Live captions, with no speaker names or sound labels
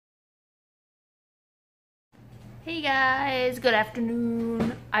Hey guys, good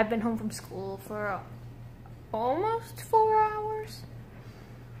afternoon. I've been home from school for almost 4 hours,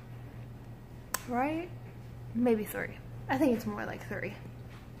 right? Maybe 3. I think it's more like 3.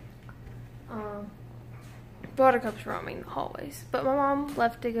 Buttercup's roaming the hallways, but my mom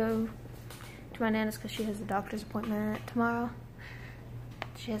left to go to my Nana's because she has a doctor's appointment tomorrow.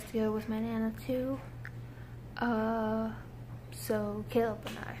 She has to go with my Nana too. So Caleb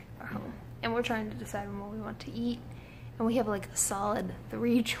and I are home. And we're trying to decide on what we want to eat. And we have like a solid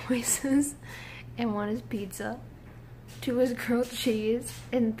 3 choices. And 1 is pizza, 2 is grilled cheese,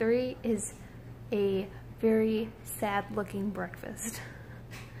 and 3 is a very sad looking breakfast.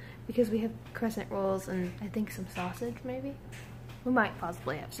 Because we have crescent rolls and I think some sausage maybe. We might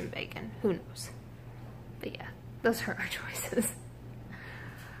possibly have some bacon, who knows. But yeah, those are our choices.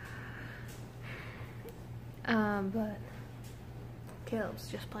 But Caleb's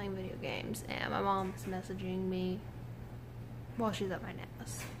just playing video games, and my mom's messaging me while she's at my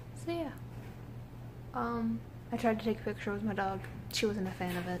Nana's. So yeah. I tried to take a picture with my dog. She wasn't a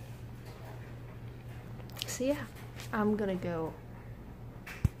fan of it. So yeah, I'm gonna go.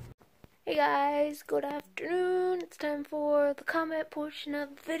 Hey guys, good afternoon. It's time for the comment portion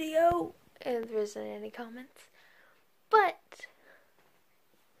of the video. And there isn't any comments. But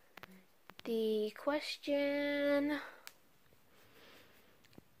the question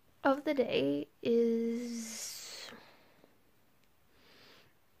of the day is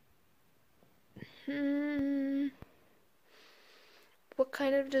what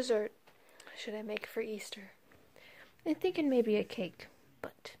kind of dessert should I make for Easter? I'm thinking maybe a cake,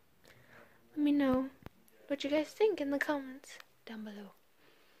 but let me know what you guys think in the comments down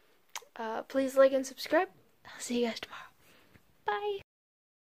below. Please like and subscribe. I'll see you guys tomorrow. Bye.